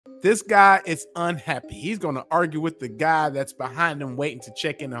This guy is unhappy. He's going to argue with the guy that's behind him waiting to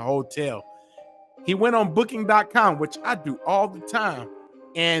check in the hotel. He went on booking.com, which I do all the time,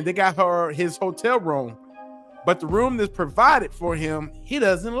 and they got her his hotel room. But the room that's provided for him, he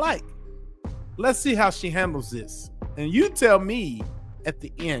doesn't like. Let's see how she handles this. And you tell me at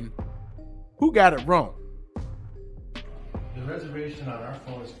the end who got it wrong. The reservation on our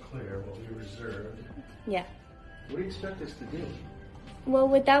phone is clear, what we reserved. Yeah. What do you expect us to do? Well,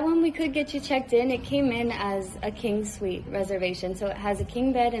 with that one, we could get you checked in. It came in as a king suite reservation, so it has a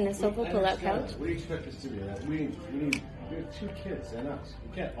king bed and a sofa pull-out couch. What do you expect us to do? We have 2 kids and us.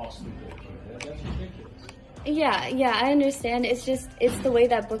 We can't all sleep in a king bed. That's ridiculous. Yeah, I understand. It's the way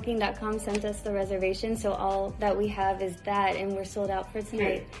that Booking.com sent us the reservation, so all that we have is that, and we're sold out for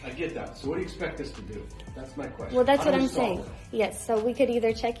tonight. Okay, I get that. So what do you expect us to do? That's my question. Well, that's what I'm saying. Yes, so we could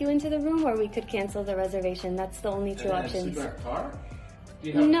either check you into the room or we could cancel the reservation. That's the only 2 options. Sleep in our car?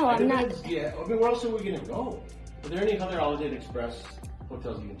 No, I'm not. Yeah, I mean, where else are we going to go? Are there any other Holiday Inn Express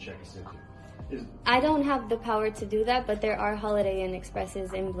hotels you can check us into? I don't have the power to do that, but there are Holiday Inn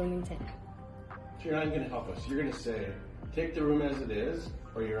Expresses in Bloomington. So you're not going to help us. You're going to say, take the room as it is,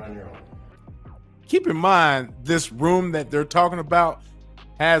 or you're on your own. Keep in mind, this room that they're talking about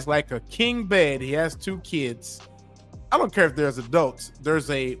has like a king bed. He has 2 kids. I don't care if there's adults.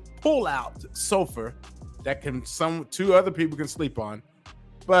 There's a pull-out sofa that 2 other people can sleep on,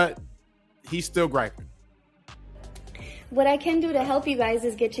 but he's still griping. What I can do to help you guys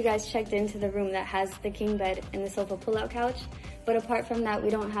is get you guys checked into the room that has the king bed and the sofa pull-out couch. But apart from that, we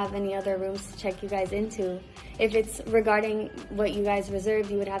don't have any other rooms to check you guys into. If it's regarding what you guys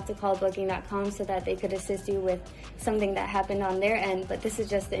reserved, you would have to call Booking.com so that they could assist you with something that happened on their end. But this is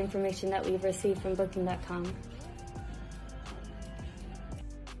just the information that we've received from Booking.com.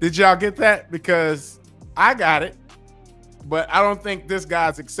 Did y'all get that? Because I got it, but I don't think this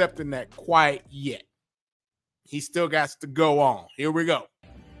guy's accepting that quite yet. He still got to go on. Here we go.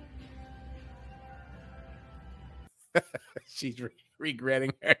 She's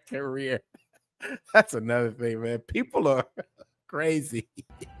regretting her career. That's another thing, man. People are crazy.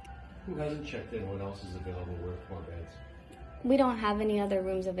 Who hasn't checked in? What else is available with 4 beds? We don't have any other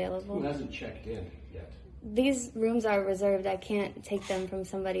rooms available. Who hasn't checked in yet? These rooms are reserved. I can't take them from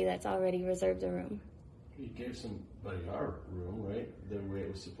somebody that's already reserved a room. You gave somebody our room, right? The way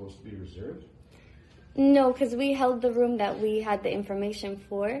it was supposed to be reserved? No, because we held the room that we had the information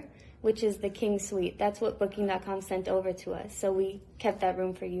for, which is the king suite. That's what Booking.com sent over to us. So we kept that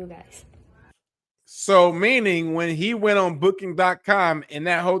room for you guys. So meaning when he went on Booking.com and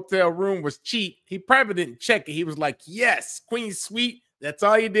that hotel room was cheap, he probably didn't check it. He was like, yes, queen suite. That's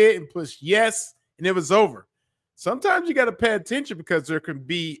all he did, and pushed yes, and it was over. Sometimes you got to pay attention because there can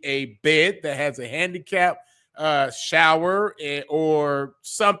be a bed that has a handicap, shower, or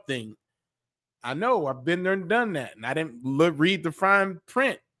something. I know I've been there and done that, and I didn't read the fine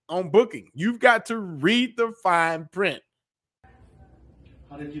print on Booking. You've got to read the fine print.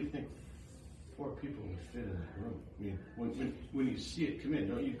 How did you think 4 people would fit in that room? I mean, when you see it come in,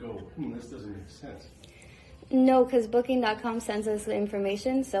 don't you go, this doesn't make sense? No, because Booking.com sends us the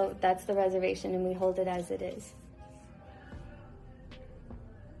information, so that's the reservation, and we hold it as it is.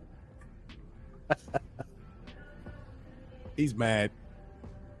 He's mad.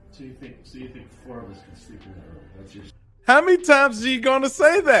 So you think 4 of us can sleep in that room? That's your. How many times is he gonna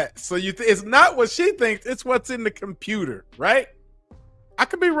say that? So it's not what she thinks; it's what's in the computer, right? I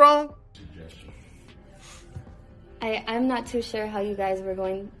could be wrong. Suggestion. I'm not too sure how you guys were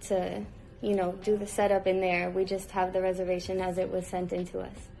going to, do the setup in there. We just have the reservation as it was sent into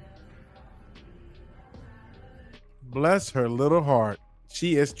us. Bless her little heart.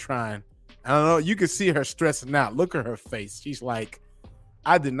 She is trying. I don't know. You can see her stressing out. Look at her face. She's like,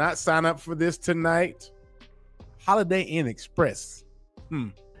 I did not sign up for this tonight. Holiday Inn Express.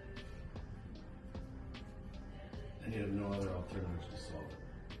 And you have no other alternatives to solve it?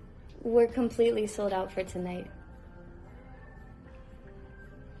 We're completely sold out for tonight.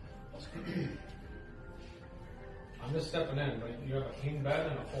 I'm just stepping in, but you have a king bed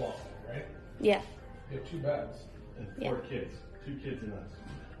and a pull-out bed, right? Yeah. You have 2 beds. And 4 kids. 2 kids and us.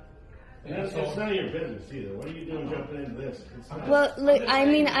 And Yeah, it's none of your business either. What are you doing jumping into this? Well, look, I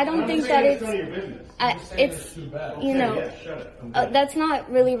don't think that it's none of your business. it's, Two beds. Yeah, shut it. I'm good. that's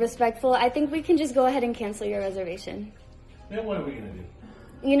not really respectful. I think we can just go ahead and cancel your reservation. Then what are we going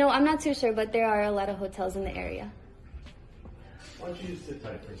to do? I'm not too sure, but there are a lot of hotels in the area. Why don't you just sit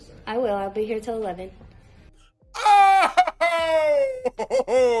tight for a second? I will. I'll be here till 11. Oh!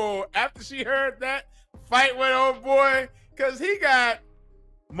 After she heard that, fight with old boy, because he got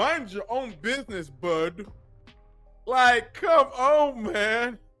mind your own business, bud. Like, come on,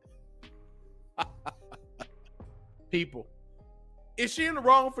 man. people. Is she in the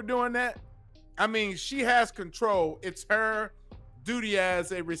wrong for doing that? I mean, she has control. It's her duty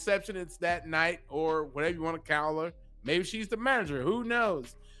as a receptionist that night, or whatever you want to call her. Maybe she's the manager. Who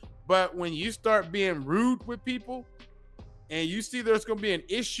knows? But when you start being rude with people and you see there's going to be an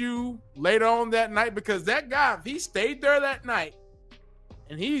issue later on that night, because that guy, if he stayed there that night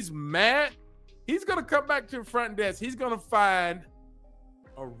and he's mad, he's going to come back to the front desk. He's going to find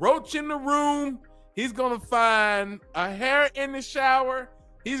a roach in the room. He's going to find a hair in the shower.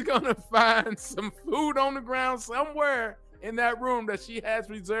 He's going to find some food on the ground somewhere in that room that she has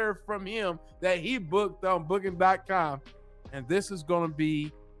reserved from him that he booked on Booking.com. And this is going to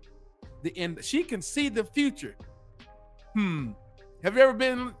be the end. She can see the future. Have you ever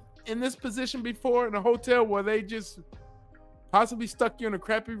been in this position before in a hotel where they just possibly stuck you in a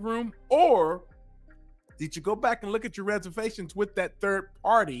crappy room? Or did you go back and look at your reservations with that third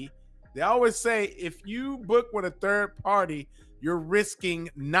party? They always say if you book with a third party, you're risking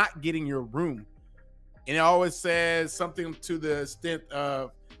not getting your room. And it always says something to the extent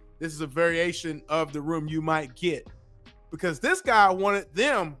of this is a variation of the room you might get. Because this guy wanted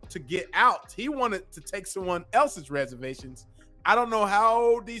them to get out. He wanted to take someone else's reservations. I don't know how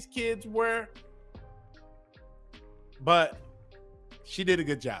old these kids were, but she did a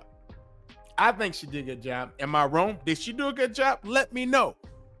good job. I think she did a good job. Am I wrong? Did she do a good job? Let me know.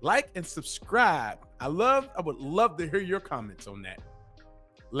 Like and subscribe. I would love to hear your comments on that.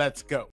 Let's go.